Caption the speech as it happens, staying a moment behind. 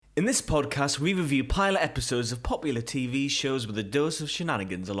In this podcast, we review pilot episodes of popular TV shows with a dose of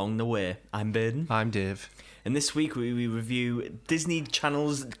shenanigans along the way. I'm Baden. I'm Dave. And this week we review Disney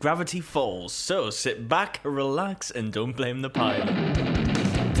Channel's Gravity Falls. So sit back, relax, and don't blame the pilot.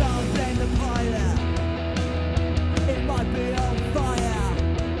 Don't blame the pilot. It might be on fire.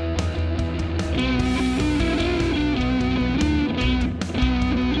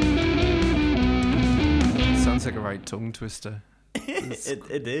 Sounds like a right tongue twister.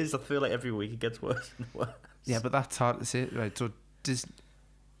 It is. I feel like every week it gets worse and worse. Yeah, but that's hard to say. Right, so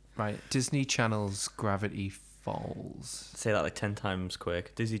Disney Channel's Gravity Falls. Say that like 10 times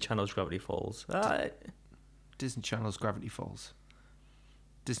quick. Disney Channel's Gravity Falls. Disney Channel's Gravity Falls.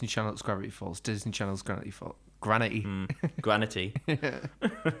 Disney Channel's Gravity Falls. Disney Channel's Gravity Falls. Granity. Granity.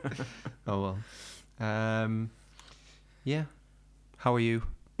 Oh well. Yeah. How are you?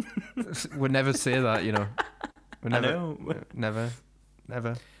 We'd never say that, you know. I know. Never.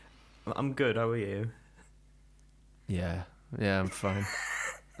 I'm good. How are you? Yeah, I'm fine.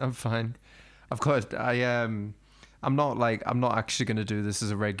 I'm fine. Of course, I'm not actually going to do this as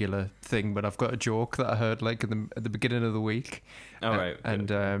a regular thing, but I've got a joke that I heard like at the beginning of the week. All right. And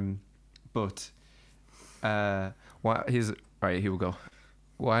here we go.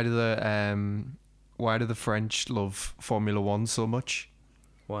 Why do the French love Formula One so much?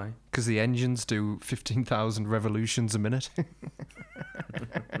 Why? Because the engines do 15,000 revolutions a minute.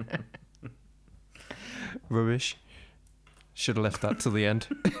 Rubbish. Should have left that till the end.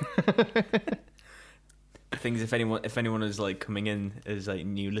 Things if anyone is like coming in as like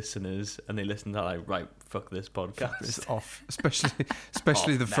new listeners and they listen to like, right, fuck this podcast. It's off. Especially Off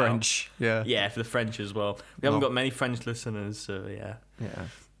the now. French. Yeah. Yeah, for the French as well. We haven't got many French listeners, so yeah. Yeah.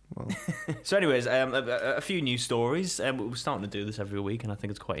 Well, So anyways, a few news stories. We're starting to do this every week, and I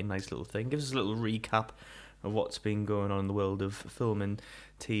think it's quite a nice little thing. Gives us a little recap of what's been going on in the world of film and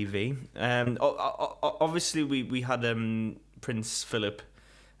TV. Obviously, we had Prince Philip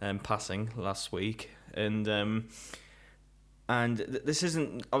passing last week, and this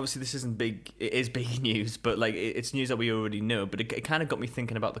isn't big. It is big news, but like it's news that we already know. But it kind of got me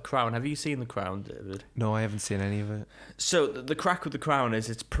thinking about The Crown. Have you seen The Crown, David? no, I haven't seen any of it. So the crack with The Crown is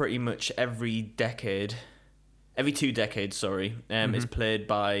it's pretty much every 2 decades, is played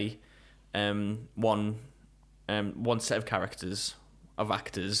by one set of characters of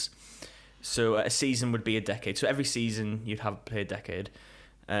actors. So a season would be a decade. So every season you'd have play a decade.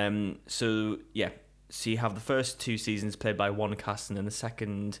 So you have the first 2 seasons played by one cast, and then the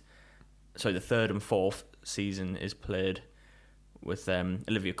third and fourth season is played with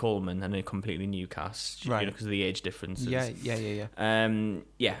Olivia Colman and a completely new cast, Right? Because of the age differences. Yeah. And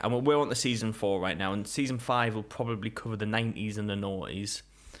we're on to season 4 right now, and season 5 will probably cover the 90s and the noughties.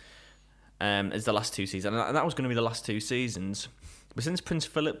 As the last 2 seasons, and that was going to be the last 2 seasons. But since Prince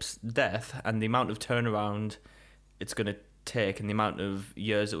Philip's death and the amount of turnaround it's going to take and the amount of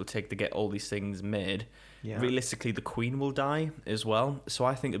years it will take to get all these things made, realistically the Queen will die as well. So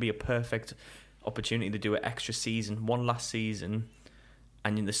I think it'd be a perfect opportunity to do an extra season, one last season,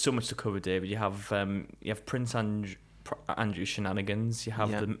 and there's so much to cover, David. You have Prince Andrew's shenanigans, you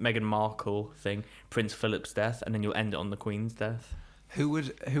have the Meghan Markle thing, Prince Philip's death, and then you'll end it on the Queen's death. Who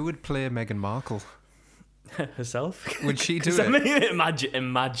would play Meghan Markle? Herself? Would she do I it? mean,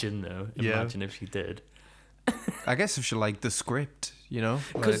 imagine though. Yeah. Imagine if she did. I guess if she liked the script, you know,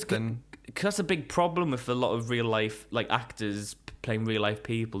 Because then that's a big problem with a lot of real life like actors playing real life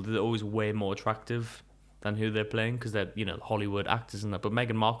people. They're always way more attractive than who they're playing because they're Hollywood actors and that. But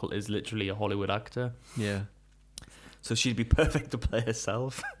Meghan Markle is literally a Hollywood actor, yeah. so she'd be perfect to play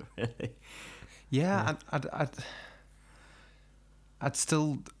herself. Really. Yeah, I'd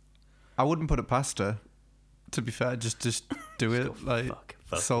still, I wouldn't put it past her. To be fair, just do it. Go, like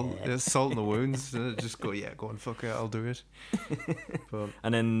fuck salt, yeah. salt in the wounds. Just go on, fuck it, I'll do it. But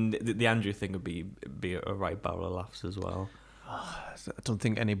And then the Andrew thing would be a right barrel of laughs as well. I don't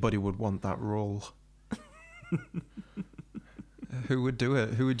think anybody would want that role. Who would do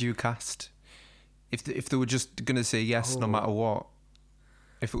it? Who would you cast? If they were just gonna say yes no matter what.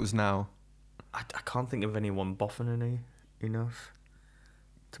 If it was now, I can't think of anyone boffing enough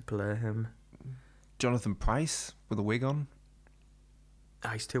to play him. Jonathan Pryce with a wig on.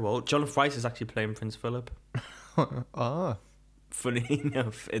 He's too old. Jonathan Pryce is actually playing Prince Philip. Ah, Funny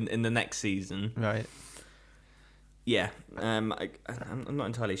enough, in the next season. right. Yeah, I'm not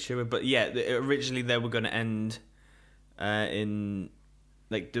entirely sure, but yeah, originally they were going to end in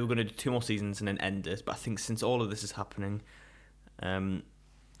like they were going to do 2 more seasons and then end it. But I think since all of this is happening, I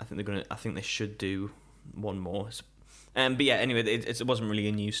think they should do 1 more. But yeah, anyway, it wasn't really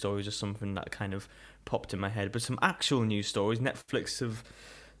a news story, it was just something that kind of popped in my head. But some actual news stories. Netflix have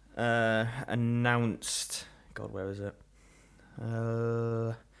announced. God, where is it?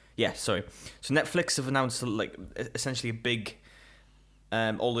 Yeah, sorry. So Netflix have announced like essentially a big,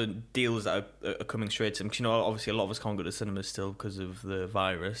 all the deals that are coming straight to them. 'Cause, you know, obviously a lot of us can't go to cinemas still because of the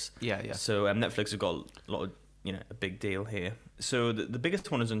virus. Yeah. So Netflix have got a lot of, you know, a big deal here. So the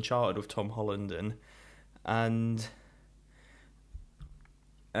biggest one is Uncharted with Tom Holland and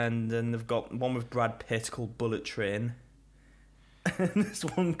then they've got one with Brad Pitt called Bullet Train. And there's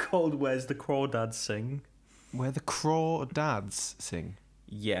one called Where's the Crawdads Sing. Where the Crawdads sing.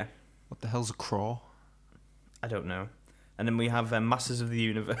 Yeah. What the hell's a craw? I don't know. And then we have Masters of the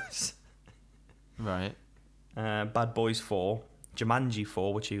Universe. Right. Bad Boys 4. Jumanji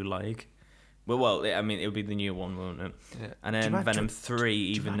 4, which you like. Well, I mean, it'll be the new one, won't it? Yeah. And then Venom 3,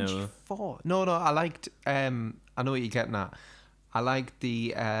 even Jumanji though... 4. No, I liked... I know what you're getting at. I liked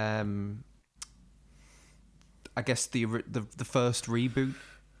the... I guess the first reboot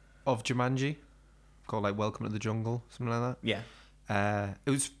of Jumanji, called like Welcome to the Jungle, something like that. Yeah.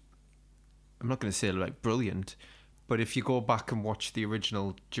 It was... I'm not going to say like brilliant, but if you go back and watch the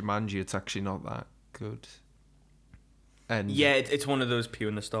original Jumanji, it's actually not that good. And Yeah, it's one of those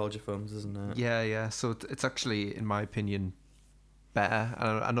pure nostalgia films, isn't it? yeah. So it's actually, in my opinion, better.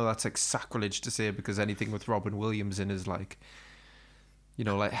 And I know that's like sacrilege to say because anything with Robin Williams in is like, you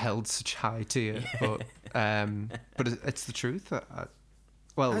know, like held such high tier. But it's the truth.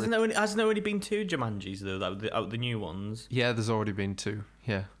 Hasn't there only been 2 Jumanjis though? Out the new ones. Yeah, there's already been 2.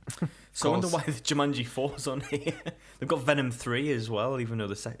 Yeah. So I wonder why the Jumanji 4's on here. They've got Venom 3 as well, even though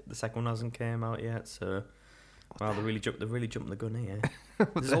the second one hasn't came out yet. So wow, they really jumped the gun here.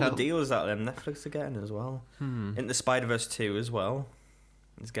 There's all the deals out there Netflix are getting as well. Into Spider-Verse 2 as well.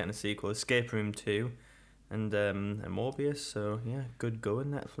 It's getting a sequel. Escape Room 2 and Morbius. So yeah, good going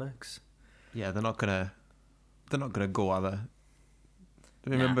Netflix. Yeah, they're not gonna go, are they?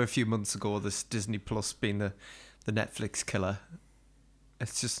 Remember a few months ago, this Disney Plus being the Netflix killer.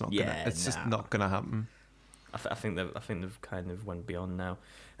 It's just not gonna. It's just not gonna happen. I think they've kind of went beyond now.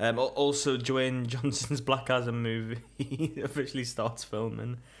 Also, Dwayne Johnson's Black Adam movie officially starts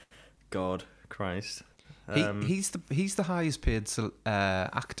filming. God, Christ. He's the highest paid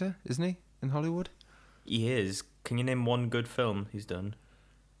actor, isn't he, in Hollywood? He is. Can you name one good film he's done?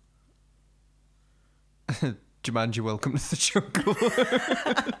 Jumanji: Welcome to the Jungle.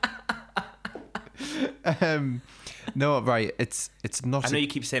 No, right. It's not. I know you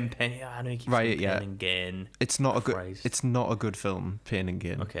keep saying Pain. I know you keep saying Pain and Gain. It's not a good. Christ. It's not a good film. Pain and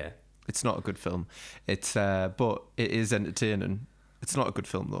Gain. Okay. It's not a good film. It's but it is entertaining. It's not a good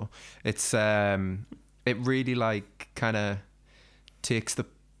film though. It's it really like kind of takes the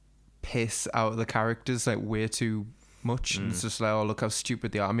piss out of the characters like way too much. And it's just like, oh, look how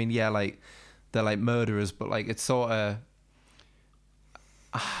stupid they are. I mean, yeah, like they're like murderers, but like it's sort of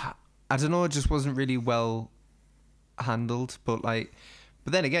I don't know. It just wasn't really well handled. But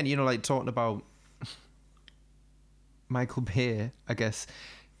then again, you know, like talking about Michael Bay, I guess,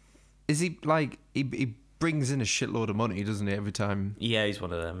 is he like he brings in a shitload of money, doesn't he, every time? Yeah, he's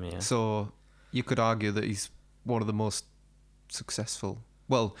one of them. Yeah. So you could argue that he's one of the most successful.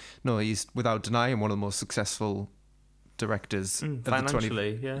 Well, no, he's without denying one of the most successful directors of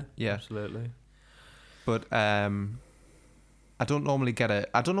financially. the yeah, absolutely. But I don't normally get it.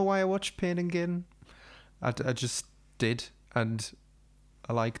 I don't know why I watched Pain and Gain. I just did, and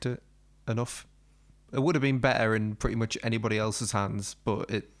I liked it enough. It would have been better in pretty much anybody else's hands,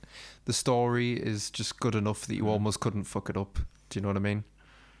 but the story is just good enough that you almost couldn't fuck it up. Do you know what I mean?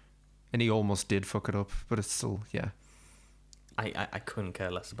 And he almost did fuck it up, but it's still, yeah. I couldn't care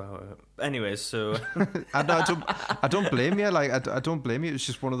less about it. Anyways, so I don't blame you. Like I don't blame you. It's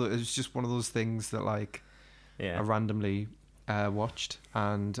just one of those things that like I randomly watched,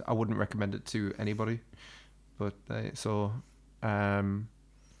 and I wouldn't recommend it to anybody. But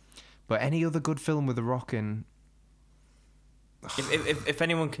but any other good film with The Rock in? If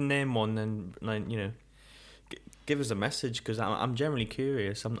anyone can name one, then like, you know, give us a message, because I'm generally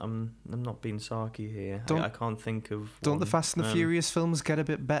curious. I'm not being sarky here. I can't think of. Don't one. the Fast and the Furious films get a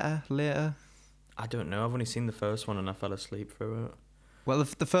bit better later? I don't know. I've only seen the first one and I fell asleep through it. Well,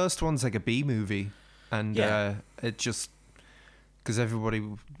 the first one's like a B movie, and it just because everybody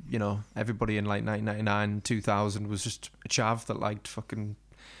in like 1999, 2000 was just a chav that liked fucking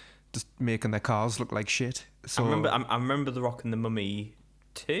just making their cars look like shit. So I remember The Rock and the Mummy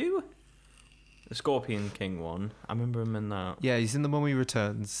 2. The Scorpion King one. I remember him in that. Yeah, he's in The Mummy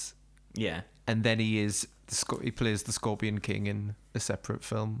Returns. Yeah. And then he plays the Scorpion King in a separate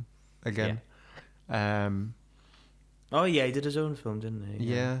film again. Yeah. Oh yeah, he did his own film, didn't he?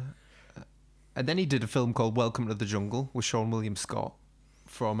 Yeah. And then he did a film called Welcome to the Jungle with Sean William Scott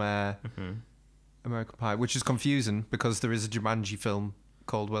from Mm-hmm. American Pie, which is confusing because there is a Jumanji film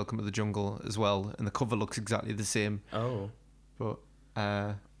called Welcome to the Jungle as well, and the cover looks exactly the same. Oh. But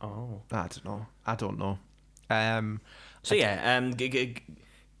Oh. I don't know. So yeah,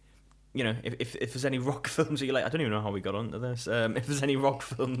 you know, if there's any rock films that you like, I don't even know how we got onto this. If there's any rock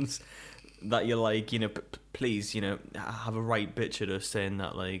films that you like, you know, please, you know, have a right bitch at us saying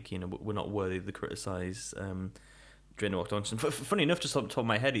that, like, you know, we're not worthy to criticize Dwayne The Rock Johnson. Funny enough, just off the top of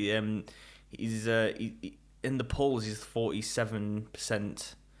my head, he's in the polls. He's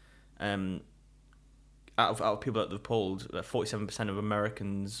 47%. Out of people at the polls, 47% of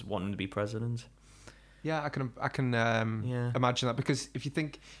Americans want him to be president. Yeah, I can imagine that, because if you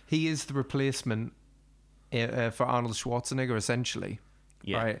think he is the replacement for Arnold Schwarzenegger, essentially,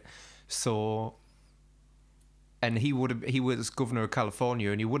 right? So, and he was governor of California,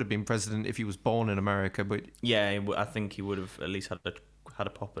 and he would have been president if he was born in America. But yeah, I think he would have at least had a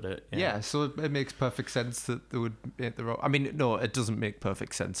pop at it. Yeah, so it makes perfect sense that they would make the Rock. I mean, no, it doesn't make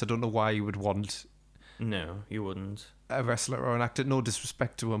perfect sense. I don't know why you would want. No, you wouldn't. A wrestler or an actor, no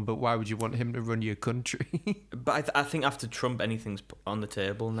disrespect to him, but why would you want him to run your country? But I think after Trump, anything's on the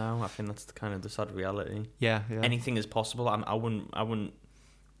table now. I think that's the kind of the sad reality. Yeah. Anything is possible. I wouldn't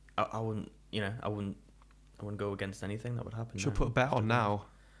go against anything that would happen. Should put a bet on now.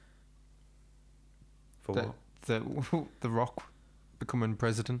 For what? The Rock becoming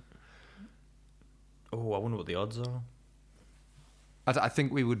president. Oh, I wonder what the odds are. I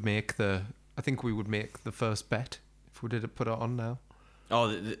think we would make the first bet if we did put it on now. Oh,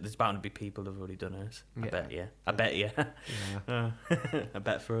 there's bound to be people that've already done it. I bet you. I bet you. Yeah. A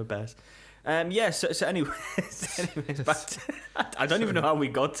bet for a bet. So anyways, back to, I don't even know how we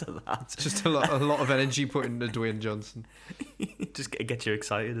got to that. It's just a lot of energy put into Dwayne Johnson. Just get you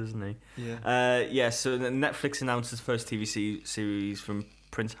excited, doesn't he? Yeah. So Netflix announced its first TV series from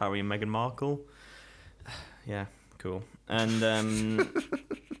Prince Harry and Meghan Markle. Yeah, cool. And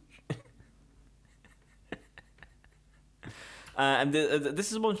and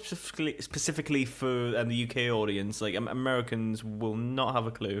this is one specifically for the UK audience. Like, Americans will not have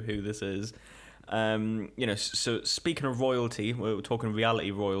a clue who this is. You know, so speaking of royalty, we're talking reality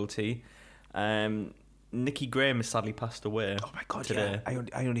royalty. Nikki Graham has sadly passed away. Oh my god! Today. Yeah,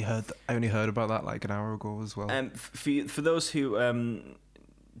 I only heard about that like an hour ago as well. For those who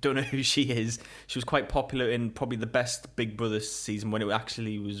don't know who she is, she was quite popular in probably the best Big Brother season when it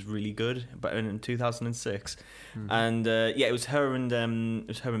actually was really good, but in 2006. Mm-hmm. And it was her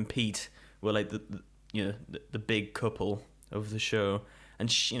and Pete were like the big couple of the show.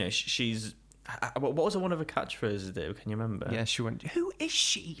 And she's what was one of her catchphrases? Can you remember? Yeah, she went, "Who is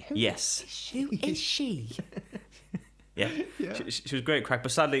she? Who is she?" Yeah. She was great crack,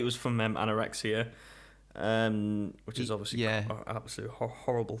 but sadly it was from anorexia. Which is obviously an absolute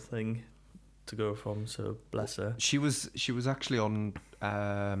horrible thing to go from. So bless her. She was actually on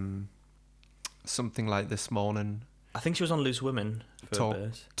something like This Morning. I think she was on Loose Women for a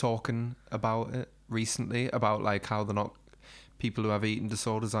bit. Talking about it recently, about like how they're not, people who have eating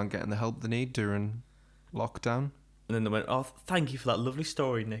disorders aren't getting the help they need during lockdown. And then they went, "Oh, thank you for that lovely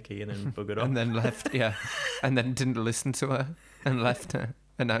story, Nikki," and then buggered off. And then left, yeah, and then didn't listen to her and left her,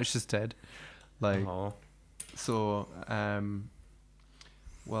 and now she's dead. Like, so,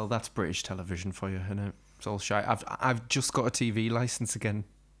 well, that's British television for you, isn't it? It's all shy. I've just got a TV license again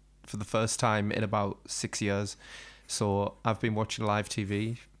for the first time in about 6 years. So I've been watching live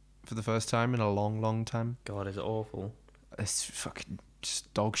TV for the first time in a long, long time. God, is it awful? It's fucking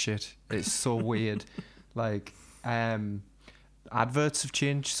just dog shit. It's so weird. Like, adverts have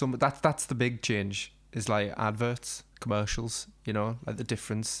changed. That's the big change. Is like adverts, commercials. You know, like the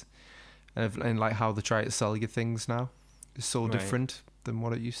difference. And like how they try to sell you things now is so different than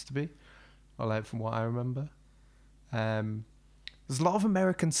what it used to be, or like from what I remember. There's a lot of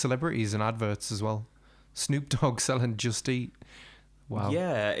American celebrities in adverts as well. Snoop Dogg selling Just Eat. Wow.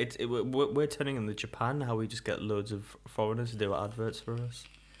 Yeah, we're turning into Japan. How we just get loads of foreigners to do adverts for us.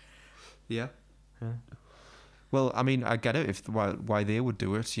 Yeah. Yeah. Well, I mean, I get it why they would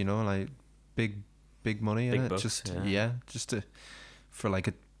do it. You know, like big money in big it. Bucks, Just for like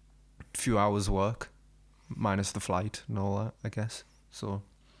a few hours work, minus the flight and all that, I guess. So,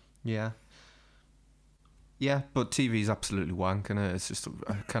 yeah, but TV's absolutely wank, and it's just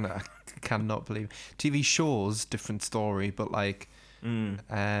I cannot believe TV shows, different story, but like,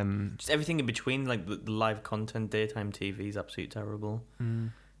 just everything in between, like the live content, daytime TV is absolutely terrible.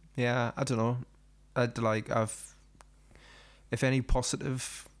 Yeah, I don't know. If any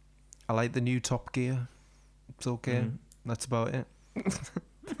positive, I like the new Top Gear. It's okay. That's about it.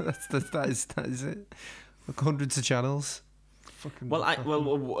 That is it. Like hundreds of channels. fucking.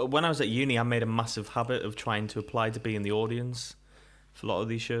 When I was at uni, I made a massive habit of trying to apply to be in the audience for a lot of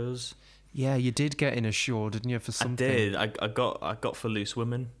these shows. Yeah, you did get in a show, didn't you? For something. I did. I got for Loose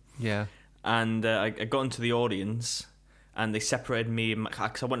Women. Yeah. And I got into the audience, and they separated me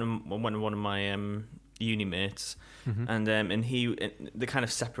because I went with one of my uni mates, and they kind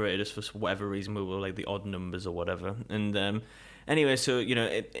of separated us for whatever reason. We were like the odd numbers or whatever. And anyway, so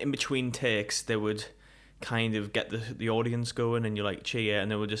in between takes, they would kind of get the audience going, and you like cheer,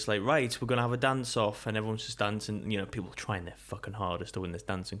 and they were just like, right, we're gonna have a dance off, and everyone's just dancing. People trying their fucking hardest to win this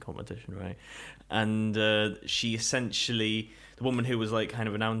dancing competition, right? And she essentially, the woman who was like kind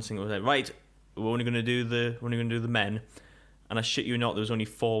of announcing it, was like, right, we're only gonna do the men. And I shit you not, there was only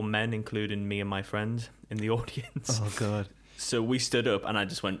 4 men, including me and my friend, in the audience. Oh god. So we stood up, and I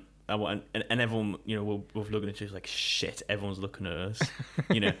just went. And everyone, we're looking at each other like, shit, everyone's looking at us.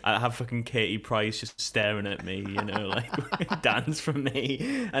 I have fucking Katie Price just staring at me, like, dance from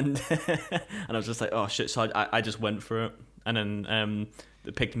me. And I was just like, oh, shit. So I just went for it. And then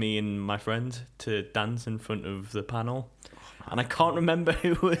they picked me and my friend to dance in front of the panel. And I can't remember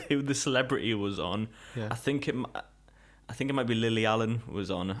who the celebrity was on. Yeah. I think it might be Lily Allen was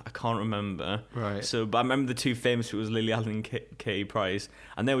on. I can't remember. Right. So, but I remember the two famous people was Lily Allen and Katie Price,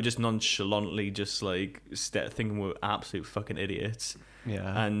 and they were just nonchalantly just like thinking we were absolute fucking idiots.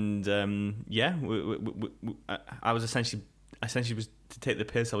 Yeah. And I was essentially was to take the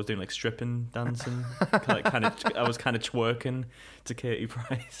piss. I was doing like stripping dancing, I was kind of twerking to Katie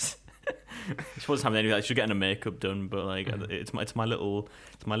Price. She wasn't having any of that. She was getting her makeup done, but like it's my little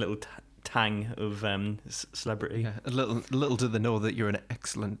tang of celebrity. Yeah, little do they know that you're an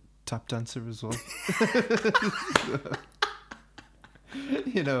excellent tap dancer as well.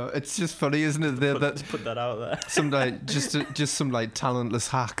 It's just funny, isn't it? Let's put that out there. Some like just some like talentless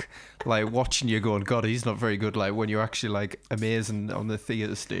hack, like watching you going, God, he's not very good. Like when you're actually like amazing on the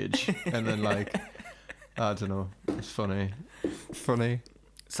theatre stage, and then like I don't know, it's funny.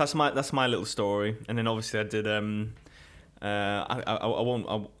 So that's my little story, and then obviously I did.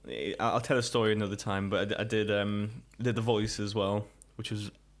 I'll tell a story another time, but I did The Voice as well, which was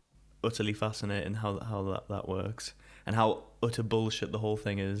utterly fascinating how that works and how utter bullshit the whole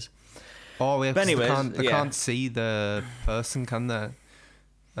thing is. Oh yeah, but anyways, they can't see the person, can they?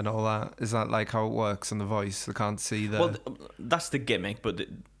 And all that, is that like how it works on The Voice? They can't see the. Well, that's the gimmick, but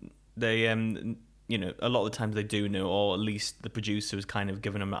they a lot of the times they do know, or at least the producer has kind of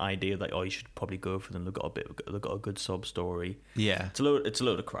given them an idea that, oh, you should probably go for them. They've got a good sub story. Yeah, it's a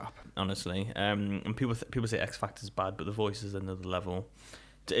load of crap, honestly. And people say X Factor's bad, but The Voice is another level.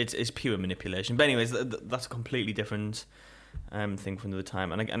 It's pure manipulation. But anyways, that's a completely different thing for another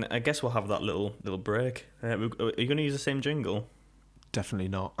time. And I guess we'll have that little break. Are you going to use the same jingle? Definitely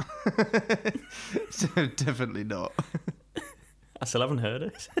not. Definitely not. I still haven't heard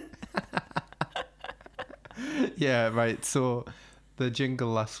it. Yeah, right. So the jingle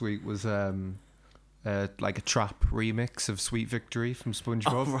last week was like a trap remix of Sweet Victory from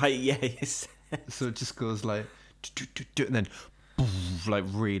SpongeBob. Oh, right, yes. So it just goes like, and then like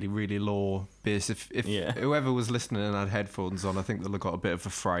really, really low bass. If whoever was listening and had headphones on, I think they'll have got a bit of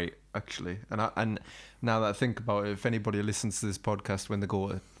a fright, actually. And now that I think about it, if anybody listens to this podcast when they go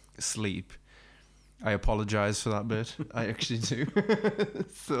to sleep, I apologise for that bit. I actually do.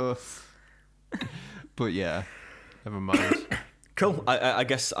 So... But yeah, never mind. Cool. I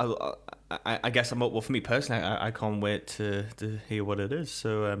guess I guess I'm up. Well, for me personally, I can't wait to hear what it is.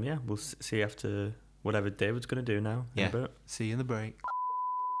 So yeah, we'll see after whatever David's gonna do now. Yeah. See you in the break.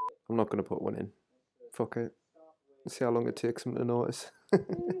 I'm not gonna put one in. Fuck it. See how long it takes him to notice.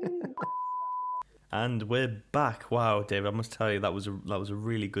 And we're back. Wow, David, I must tell you that was a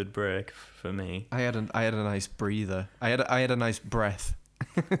really good break for me. I had a nice breather. I had a nice breath.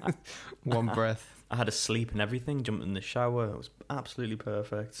 One breath. I had a sleep and everything, jumped in the shower. It was absolutely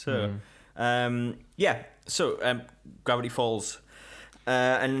perfect. So, So, Gravity Falls,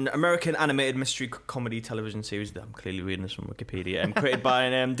 an American animated mystery comedy television series that I'm clearly reading this from Wikipedia, created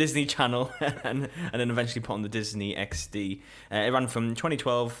by Disney Channel and then eventually put on the Disney XD. It ran from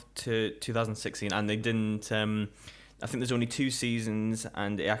 2012 to 2016, and they didn't. I think there's only 2 seasons,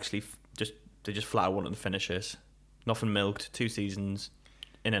 and it actually they just flat out wanted to finish it. Nothing milked. 2 seasons,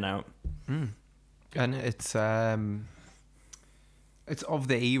 in and out. And it's of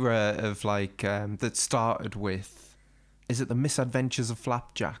the era of like that started with, is it The Misadventures of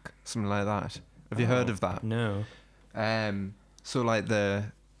Flapjack, something like that? Have you heard of that? No. So like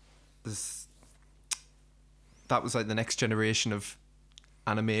that was like the next generation of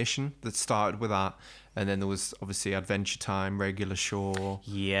animation that started with that, and then there was obviously Adventure Time, regular show.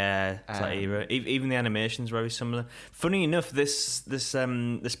 Yeah, it's that era. Even the animation's very similar. Funny enough, this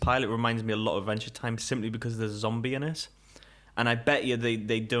pilot reminds me a lot of Adventure Time simply because there's a zombie in it. And I bet you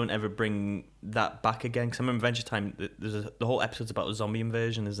they don't ever bring that back again. Because I remember Adventure Time, the whole episode's about a zombie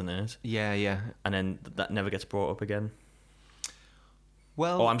invasion, isn't it? Yeah. And then that never gets brought up again.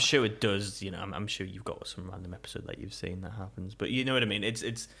 Well, Oh, I'm sure it does. You know, I'm sure you've got some random episode that you've seen that happens. But you know what I mean.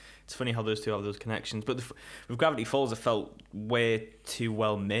 It's funny how those two have those connections. But with Gravity Falls, it felt way too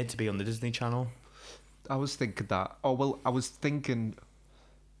well made to be on the Disney Channel. I was thinking that. Oh well, I was thinking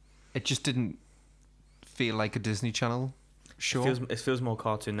it just didn't feel like a Disney Channel show. It feels more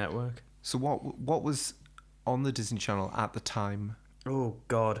Cartoon Network. So what was on the Disney Channel at the time? Oh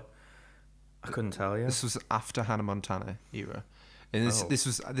God, I couldn't tell you. This was after Hannah Montana era, and this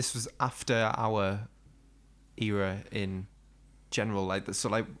was after our era in general. Like so,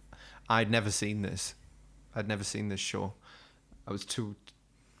 like I'd never seen this. I'd never seen this show. I was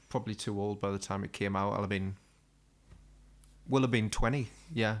probably too old by the time it came out. Will have been 20.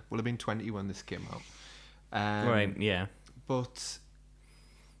 Yeah, will have been 20 when this came out. Right. Yeah. But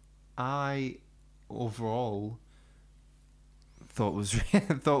I overall thought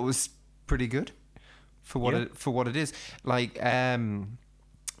it was pretty good for what it is. Like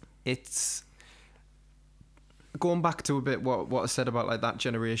it's going back to a bit what I said about like that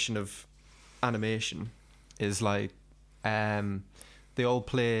generation of animation is like they all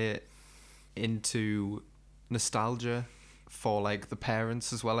play into nostalgia for like the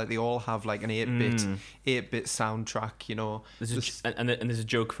parents as well. Like they all have like an 8-bit soundtrack, you know. There's a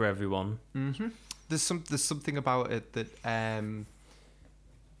joke for everyone. Mm-hmm. There's something about it that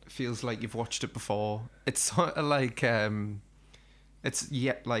feels like you've watched it before. It's sort of like it's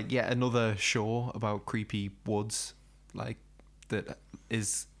yet another show about creepy woods, like that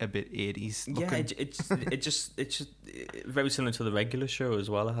is a bit 80s looking. Yeah, it's just very similar to the regular show as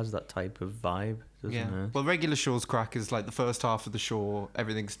well. It has that type of vibe, doesn't it? Well, regular show's crack is like the first half of the show,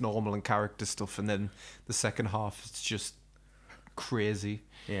 everything's normal and character stuff, and then the second half is just crazy.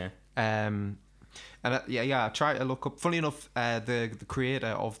 Yeah. And I tried to look up. Funny enough, the creator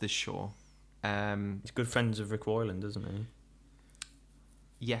of this show, he's good friends with Rick Royland, isn't he?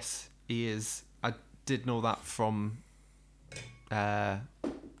 Yes, he is. I did know that from. I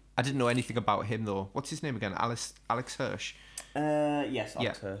didn't know anything about him though. What's his name again? Alex Hirsch. Yes,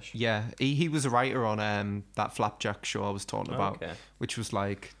 Alex Hirsch. Yeah, he was a writer on that Flapjack show I was talking about, which was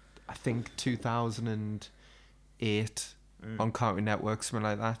like I think 2008 on Cartoon Network, something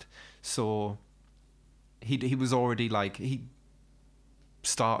like that. So he was already like he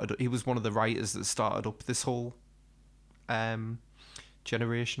was one of the writers that started up this whole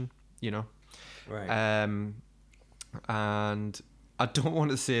generation, you know. Right. And I don't want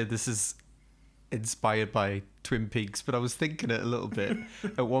to say this is inspired by Twin Peaks, but I was thinking it a little bit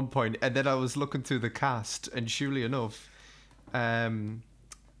at one point, and then I was looking through the cast, and surely enough, I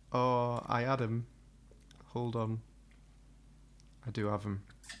had him. Hold on, I do have him.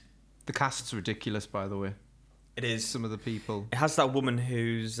 The cast's ridiculous, by the way. It is. Some of the people. It has that woman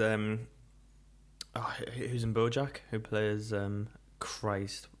who's in BoJack, who plays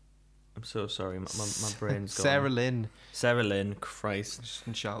Christ. I'm so sorry, my brain's gone. Sarah Lynn, Christ.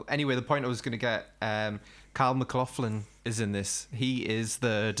 Anyway, the point I was going to get, Carl McLaughlin is in this. He is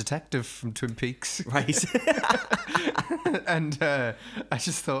the detective from Twin Peaks. Right. And I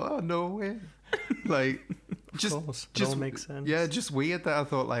just thought, oh, no way. Like, just all makes sense. Yeah, just weird that I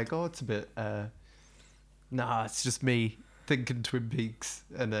thought, like, oh, it's a bit, it's just me thinking Twin Peaks.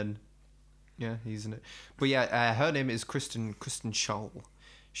 And then, yeah, he's in it. But yeah, her name is Kristen Schaal.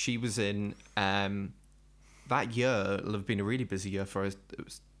 She was in that year. It'll have been a really busy year for us. It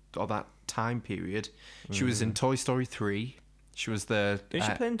was or that time period. She was in Toy Story 3. She was the. Did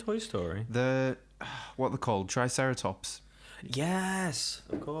she play in Toy Story? The what they're called, Triceratops. Yes,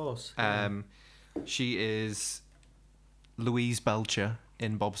 of course. She is Louise Belcher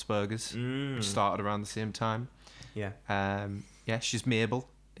in Bob's Burgers, which started around the same time. Yeah. She's Mabel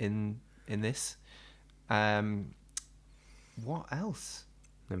in this. What else?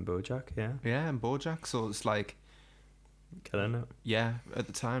 In BoJack, yeah. Yeah, in BoJack. So it's like killing it. Yeah, at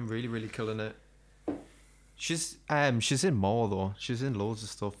the time, really, really killing it. She's in more though. She's in loads of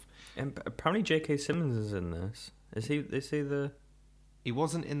stuff. And apparently, J.K. Simmons is in this. Is he the? He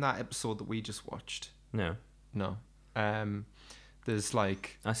wasn't in that episode that we just watched. No. There's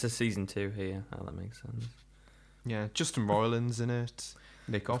like that's the season 2 here. Oh, that makes sense. Yeah, Justin Roiland's in it.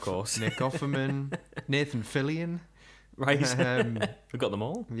 Nick Offerman, Nathan Fillion. Right. We've got them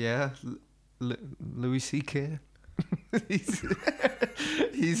all. Yeah, Louis C.K. he's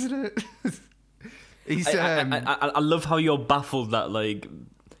I love how you're baffled that like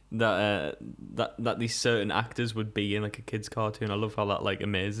that these certain actors would be in like a kids cartoon. I love how that like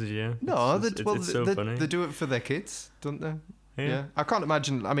amazes you. No, it's so funny. they do it for their kids, don't they? Yeah. I can't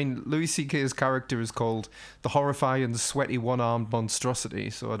imagine. I mean, Louis C.K.'s character is called the horrifying, sweaty, one-armed monstrosity.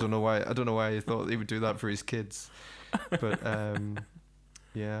 So I don't know why he thought he would do that for his kids. But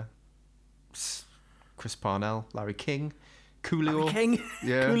yeah, Chris Parnell, Larry King, Coolio,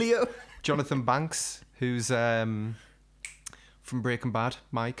 yeah, Coolio. Jonathan Banks, who's from Breaking Bad,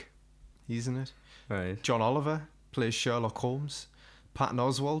 Mike, he's in it. Right. John Oliver plays Sherlock Holmes. Patton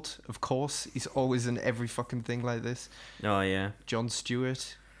Oswalt, of course, he's always in every fucking thing like this. Oh yeah. Jon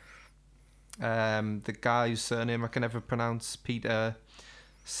Stewart, the guy whose surname I can never pronounce, Peter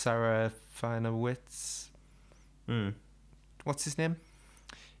Serafinowicz. What's his name?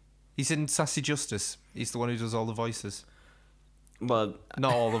 He's in Sassy Justice. He's the one who does all the voices. Well,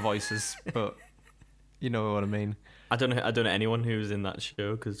 Not all the voices, but you know what I mean. I don't know anyone who's in that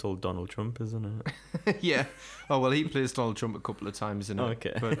show because it's all Donald Trump, isn't it? Yeah. Oh well, he plays Donald Trump a couple of times in it.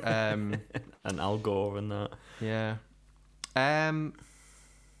 Okay. But And Al Gore and that. yeah.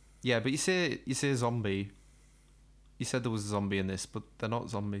 Yeah, but you say zombie. You said there was a zombie in this, but they're not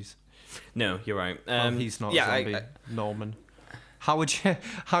zombies. No, you're right. Well, he's not a zombie. Norman. How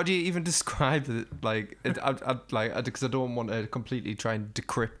do you even describe it? Like, because I don't want to completely try and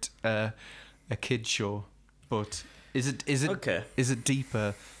decrypt a kid show, but is it okay? Is it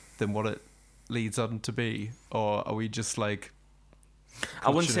deeper than what it leads on to be, or are we just like? I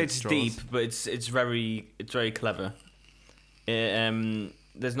wouldn't say clutching at it's straws? deep, but it's very clever.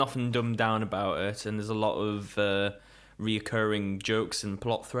 There's nothing dumbed down about it, and there's a lot of reoccurring jokes and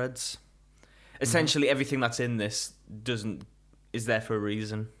plot threads. Essentially, everything that's in this is there for a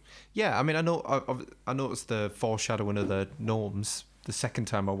reason. Yeah, I mean, I noticed the foreshadowing of the gnomes the second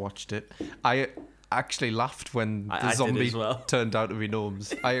time I watched it. I actually laughed when the I did zombie as well. turned out to be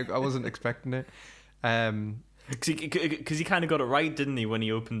gnomes. I wasn't expecting it. Because he kind of got it right, didn't he, when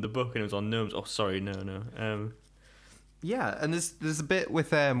he opened the book and it was on gnomes? Oh, sorry, no. Yeah, and there's a bit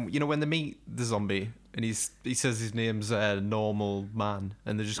with when they meet the zombie and he says his name's Normal Man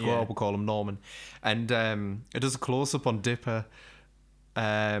and they just go, Yeah. we'll call him Norman, and it does a close up on Dipper,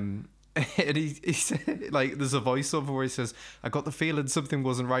 and he said, like, there's a voiceover where he says, I got the feeling something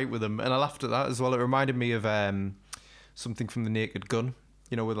wasn't right with him, and I laughed at that as well. It reminded me of something from The Naked Gun,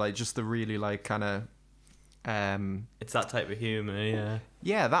 with like just the really like kind of It's that type of humour, yeah.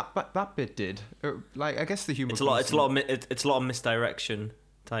 yeah, that bit did. Like, I guess the humor. It's a lot of misdirection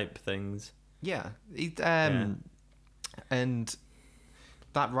type things. Yeah, Yeah. And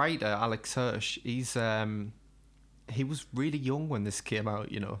that writer Alex Hirsch, he was really young when this came out.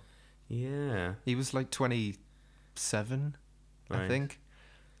 Yeah. He was like 27, I Right. think.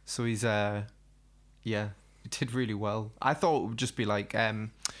 So he's yeah, he did really well. I thought it would just be like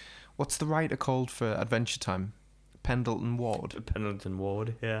what's the writer called for Adventure Time? Pendleton Ward. Pendleton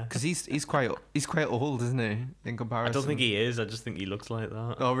Ward, yeah. Because he's quite old, isn't he? In comparison, I don't think he is. I just think he looks like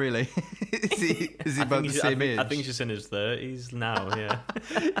that. Oh really? is he about the same age? I think he's just in his 30s now. Yeah.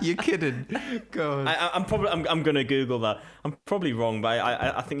 You're kidding? God. I'm gonna Google that. I'm probably wrong, but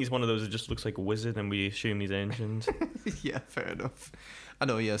I think he's one of those that just looks like a wizard, and we assume he's ancient. Yeah, fair enough. I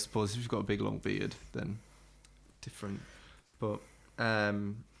know. Yeah, I suppose if you've got a big long beard, then different. But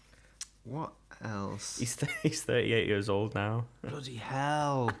what else? He's 38 years old now. Bloody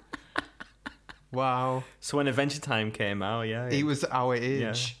hell! Wow. So when Adventure Time came out, yeah, He was our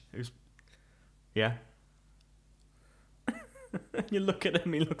yeah, age. it was, yeah. You look at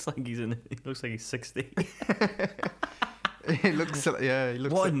him; he looks like he's 60. He looks. Yeah, he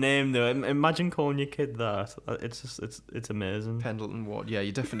looks. What like a name, though! Imagine calling your kid that. It's amazing. Pendleton Ward. Yeah,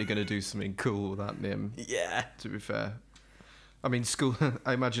 you're definitely gonna do something cool with that name. Yeah, To be fair. I mean, school.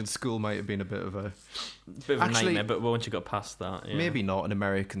 I imagine school might have been a bit of a. bit of a Actually, nightmare, but once you got past that, yeah. Maybe not in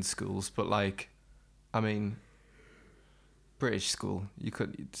American schools, but like, I mean, British school. You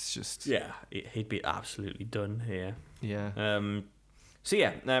could. It's just. Yeah, he'd be absolutely done here. Yeah. So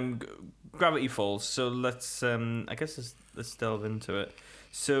yeah, Gravity Falls. So let's I guess let's delve into it.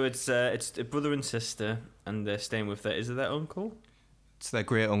 So it's a brother and sister, and they're staying with is it their uncle? It's their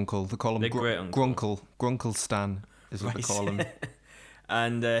great uncle. They call him Their great uncle. Grunkle Stan is what they call him.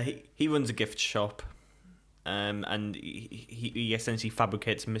 And he runs a gift shop, and he essentially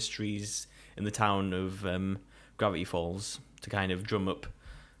fabricates mysteries in the town of Gravity Falls to kind of drum up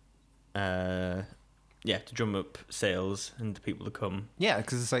sales and the people to come. Yeah,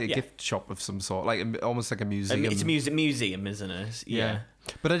 because it's like a gift shop of some sort, like almost like a museum. It's a museum, isn't it? Yeah.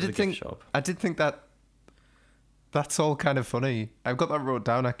 But I It's a did gift think shop. that That's all kind of funny. I've got that wrote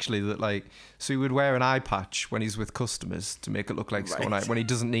down actually. That like, so he would wear an eye patch when he's with customers to make it look like he's going out when he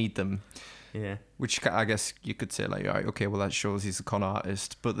doesn't need them. Yeah. Which I guess you could say like, all right, okay, well that shows he's a con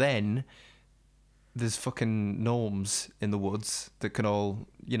artist. But then there's fucking gnomes in the woods that can all,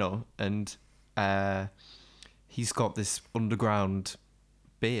 and he's got this underground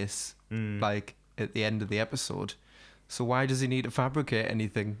base like at the end of the episode. So why does he need to fabricate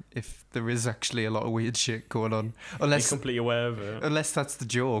anything if there is actually a lot of weird shit going on? He's completely aware of it. Unless that's the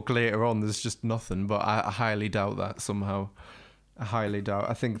joke later on, there's just nothing. But I highly doubt that somehow. I highly doubt.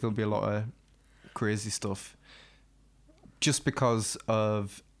 I think there'll be a lot of crazy stuff. Just because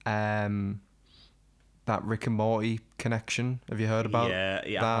of that Rick and Morty connection. Have you heard about that? I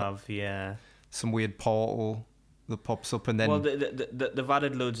have, yeah. Some weird portal that pops up and then... Well, they've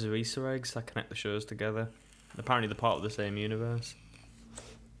added loads of Easter eggs that connect the shows together. Apparently they're part of the same universe.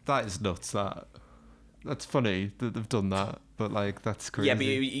 That is nuts, that's funny that they've done that, but like that's crazy. Yeah, but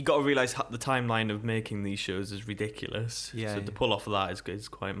you got to realise the timeline of making these shows is ridiculous. Yeah. So to pull off of that is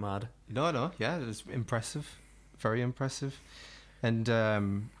quite mad. No, yeah, it's impressive, very impressive, and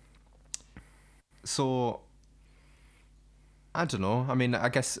so I don't know. I mean, I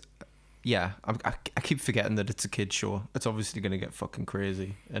guess yeah. I keep forgetting that it's a kid show. It's obviously gonna get fucking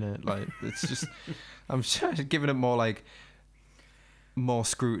crazy, and like it's just I'm giving it more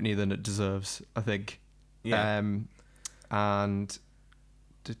scrutiny than it deserves, I think. Yeah. And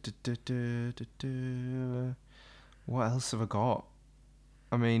what else have I got?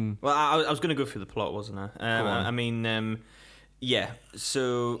 I mean, well, I was going to go through the plot, wasn't I? Go on. I mean, yeah.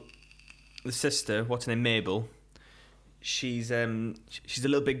 So the sister, what's her name, Mabel? She's a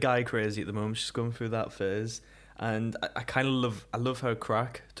little bit guy crazy at the moment. She's going through that phase, and I kind of love her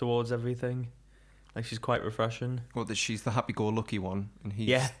crack towards everything. Like, she's quite refreshing. Well, that she's the happy-go-lucky one, and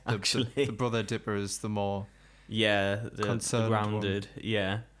he's actually the brother Dipper is the more the grounded one.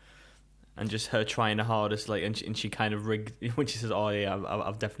 Yeah, and just her trying her hardest, like, and she kind of rigged when she says, "Oh yeah,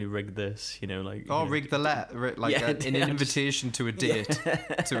 I've definitely rigged this," rigged the letter, like an invitation to a date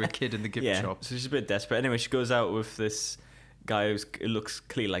to a kid in the gift shop. So she's a bit desperate. Anyway, she goes out with this guy who looks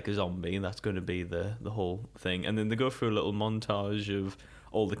clearly like a zombie. That's going to be the whole thing, and then they go through a little montage of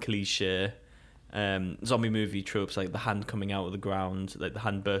all the cliche zombie movie tropes, like the hand coming out of the ground, like the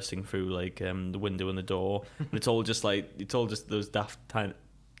hand bursting through like the window and the door. And it's all just those daft type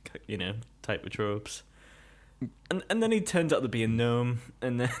of tropes. And then he turns out to be a gnome,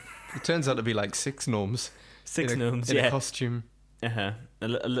 and then it turns out to be like six gnomes. Gnomes in a costume. A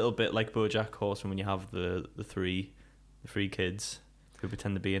little bit like BoJack Horseman when you have the three kids who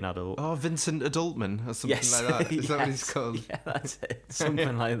pretend to be an adult. Oh, Vincent Adultman or something like that. Is that what he's called? Yeah, that's it.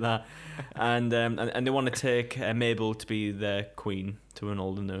 Something like that. And they want to take Mabel to be their queen to run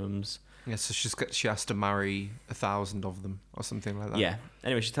all the gnomes. Yeah, so she has to marry 1,000 of them or something like that. Yeah.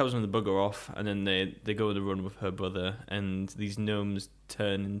 Anyway, she tells them to bugger off, and then they go on the run with her brother, and these gnomes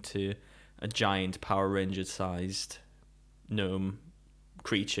turn into a giant Power Ranger-sized gnome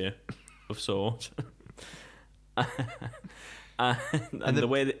creature of sort. And the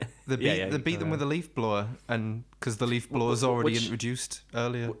way they beat them with a leaf blower, and because the leaf blower is already introduced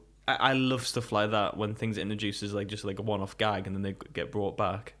earlier. I love stuff like that when things are introduced as like just like a one-off gag and then they get brought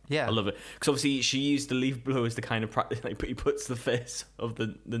back. Yeah, I love it because obviously she used the leaf blower as the kind of practice. Like, he puts the face of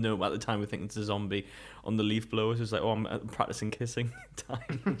the gnome at the time we think it's a zombie on the leaf blower. So it's like, oh, I'm practicing kissing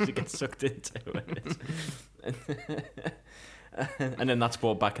time. She gets sucked into it. And then that's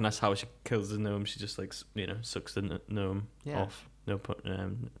brought back, and that's how she kills the gnome. She just like sucks the gnome off. No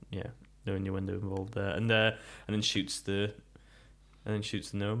innuendo involved there, and then shoots the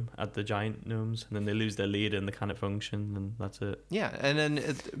gnome at the giant gnomes, and then they lose their leader and they can't function, and that's it. Yeah, and then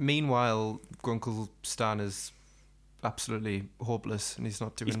meanwhile, Grunkle Stan is absolutely hopeless, and he's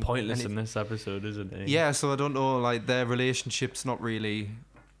not doing. He's pointless anything. in this episode, isn't he? Yeah, so I don't know, like their relationship's not really.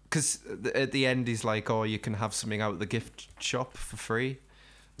 Because at the end, he's like, oh, you can have something out of the gift shop for free.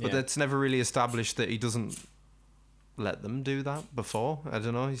 But that's never really established that he doesn't let them do that before. I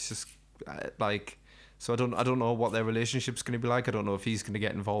don't know. He's just like... So I don't know what their relationship's going to be like. I don't know if he's going to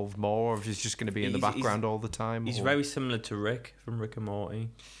get involved more or if he's just going to be in the background all the time. He's very similar to Rick from Rick and Morty.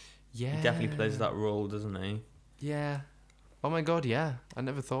 Yeah. He definitely plays that role, doesn't he? Yeah. Oh my God, yeah. I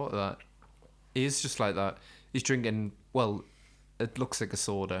never thought of that. He is just like that. He's drinking... Well... It looks like a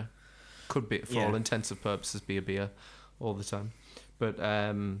soda. Could be, for all intents and purposes, be a beer all the time. But,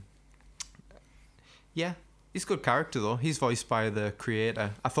 yeah. He's a good character, though. He's voiced by the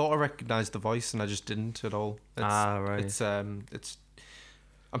creator. I thought I recognised the voice, and I just didn't at all. Right. It's I'm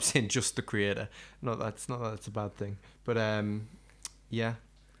saying just the creator. Not that it's a bad thing. But, yeah.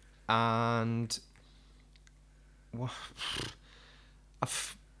 And...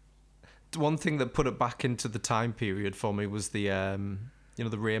 One thing that put it back into the time period for me was the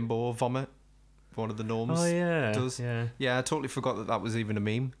the rainbow vomit. One of the gnomes. Oh yeah, does. yeah. I totally forgot that was even a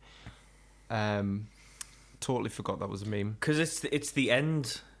meme. Totally forgot that was a meme. Because it's the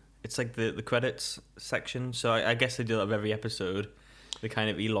end. It's like the credits section. So I guess they do that with every episode. They kind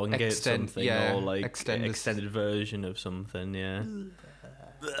of elongate something, or like extended version of something. Yeah.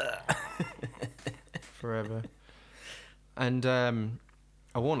 Forever. And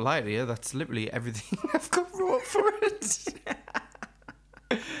I won't lie to you, that's literally everything I've got wrote for it.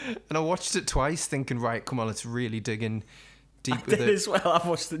 And I watched it twice thinking, right, come on, let's really dig in deep with it. As well, I've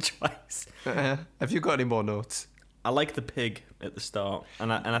watched it twice. Have you got any more notes? I like the pig at the start,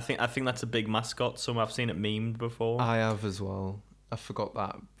 and I think that's a big mascot. So I've seen it memed before. I have as well. I forgot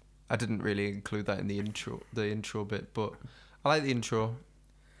that. I didn't really include that in the intro bit, but I like the intro.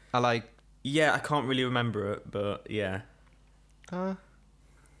 Yeah, I can't really remember it, but yeah.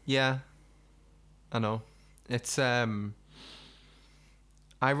 Yeah. I know. It's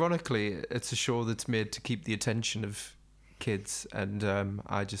ironically, it's a show that's made to keep the attention of kids, and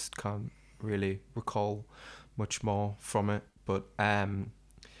I just can't really recall much more from it. But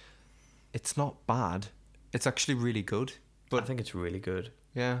it's not bad. It's actually really good. But I think it's really good.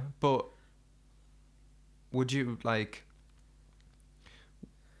 Yeah, but would you I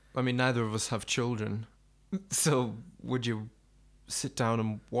mean, neither of us have children, so would you sit down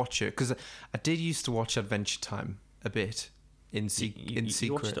and watch it? Because I did used to watch Adventure Time a bit in secret.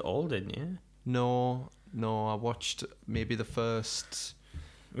 You watched it all, didn't you? No, I watched maybe the first.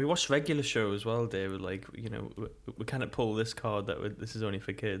 We watched regular show as well, David. Like, we kind of pull this card that this is only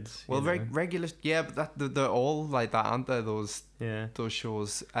for kids. Well, regular, yeah, but they're all like that, aren't they? Those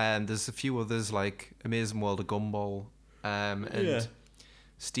shows. And there's a few others like Amazing World of Gumball, and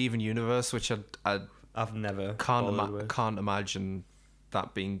Steven Universe, which I've never can't imagine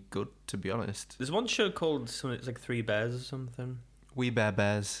that being good, to be honest. There's one show called something. It's like Three Bears or something. We Bear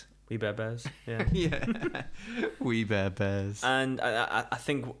Bears. We Bear Bears. Yeah. Yeah. We Bear Bears. And I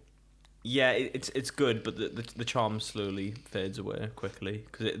think, it's good, but the charm slowly fades away quickly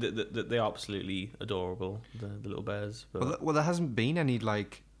because they are absolutely adorable, the little bears. But... Well, there hasn't been any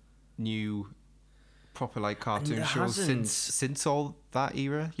new proper cartoon shows since all that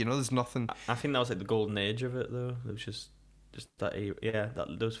era. There's nothing. I think that was like the golden age of it, though. It was just that era,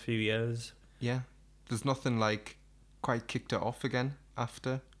 those few years. Yeah, there's nothing quite kicked it off again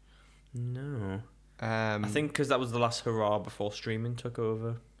after. No. I think because that was the last hurrah before streaming took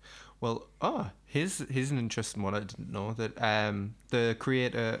over. Well, here's an interesting one I didn't know, that the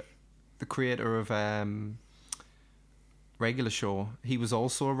creator of Regular Show, he was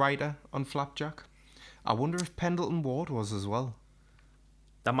also a writer on Flapjack. I wonder if Pendleton Ward was as well.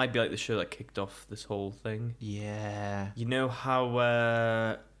 That might be like the show that kicked off this whole thing. Yeah. You know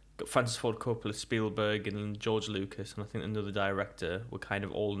how Francis Ford Coppola, Spielberg, and George Lucas, and I think another director were kind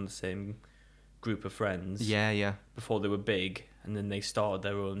of all in the same group of friends. Yeah. Before they were big, and then they started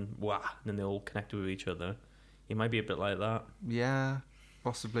their own and then they all connected with each other. It might be a bit like that. Yeah,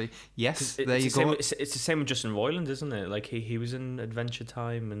 possibly. Yes, there you go. It's the same with Justin Roiland, isn't it? Like he was in Adventure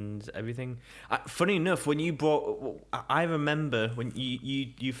Time and everything. Funny enough, when you I remember when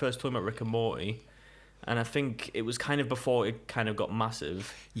you first told me about Rick and Morty. And I think it was kind of before it kind of got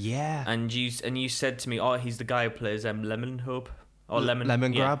massive. Yeah. And you said to me, he's the guy who plays Lemon Hope or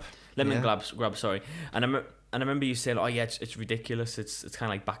Lemon Grab. Grab. Sorry. And I remember you saying, it's ridiculous. It's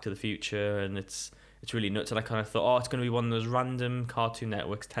kind of like Back to the Future, and it's really nuts. And I kind of thought, it's going to be one of those random Cartoon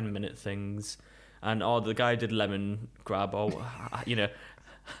Network's 10-minute things. And the guy who did Lemon Grab.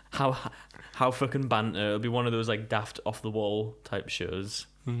 How fucking banter. It'll be one of those like daft off the wall type shows.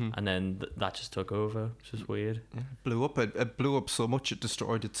 Mm-hmm. And then that just took over. It's just weird. Yeah, it blew up so much it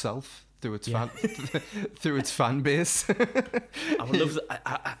destroyed itself through its fan base. I would love.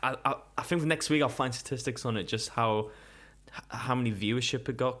 I think next week I'll find statistics on it, just how many viewership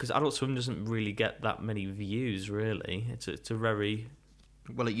it got, because Adult Swim doesn't really get that many views. Really, it's a very.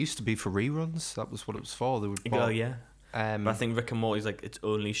 Well, it used to be for reruns. That was what it was for. They would. Yeah. But I think Rick and Morty's like its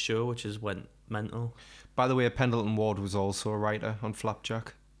only show, which is went mental. By the way, Pendleton Ward was also a writer on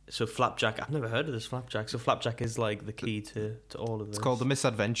Flapjack. So Flapjack, I've never heard of this Flapjack. So Flapjack is like the key to all of this. It's called The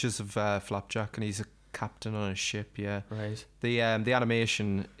Misadventures of Flapjack, and he's a captain on a ship. Yeah, right. The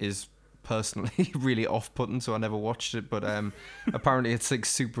animation is personally really off-putting, so I never watched it. But apparently, it's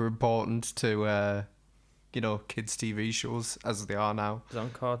super important to kids' TV shows as they are now. Is it on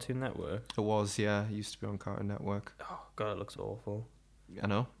Cartoon Network? It was, yeah. It used to be on Cartoon Network. Oh god, it looks awful. I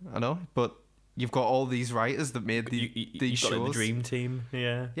know, but you've got all these writers that made these You've shows. got like the dream team.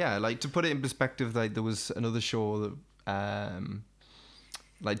 Yeah. Yeah, like to put it in perspective, like there was another show that,